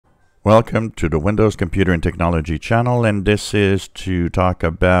Welcome to the Windows Computer and Technology channel, and this is to talk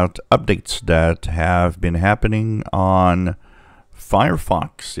about updates that have been happening on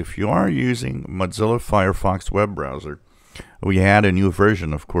Firefox. If you are using Mozilla Firefox web browser, we had a new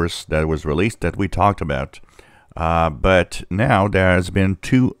version, of course, that was released that we talked about. But now there has been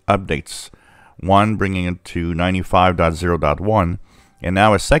two updates, one bringing it to 95.0.1, and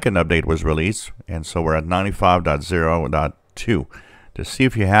now a second update was released, and so we're at 95.0.2. To see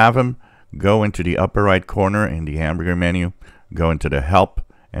if you have them, go into the upper right corner in the hamburger menu, go into the Help,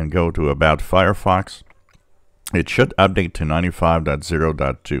 and go to About Firefox. It should update to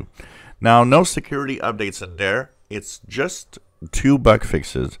 95.0.2. Now, no security updates in there. It's just two bug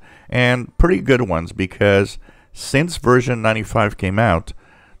fixes, and pretty good ones, because since version 95 came out,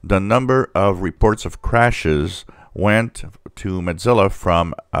 the number of reports of crashes went to Mozilla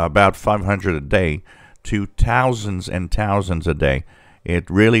from about 500 a day to thousands and thousands a day. It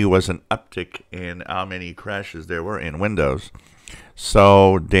really was an uptick in how many crashes there were in Windows.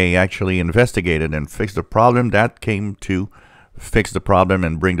 So they actually investigated and fixed the problem. That came to fix the problem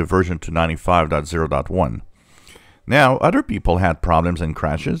and bring the version to 95.0.1. Now, other people had problems and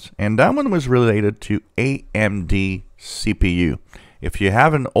crashes, and that one was related to AMD CPU. If you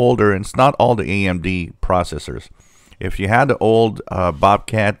have an older, and it's not all the AMD processors, if you had the old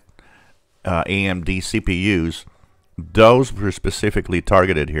Bobcat AMD CPUs, those were specifically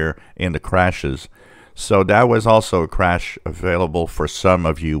targeted here in the crashes. So that was also a crash available for some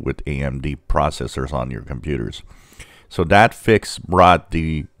of you with AMD processors on your computers. So that fix brought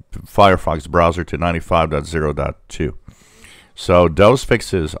the Firefox browser to 95.0.2. So those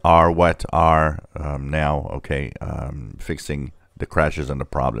fixes are what are now fixing the crashes and the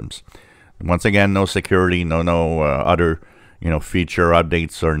problems. Once again, no security, no other feature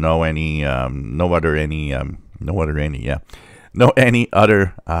updates, or no any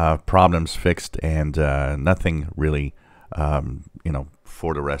other problems fixed, and nothing really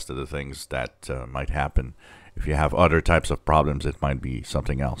for the rest of the things that might happen. If you have other types of problems, it might be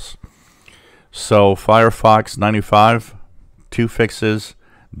something else. So Firefox 95, two fixes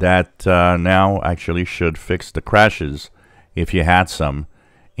that now actually should fix the crashes if you had some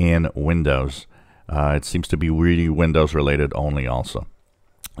in Windows. It seems to be really Windows related only also.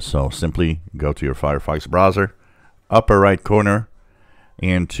 So simply go to your Firefox browser, upper right corner,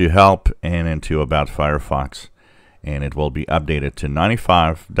 into Help and into About Firefox, and it will be updated to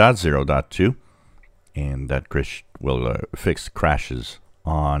 95.0.2, and that will fix crashes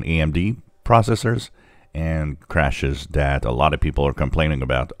on AMD processors and crashes that a lot of people are complaining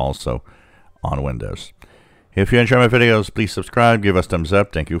about also on Windows. If you enjoy my videos, please subscribe, give us thumbs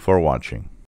up. Thank you for watching.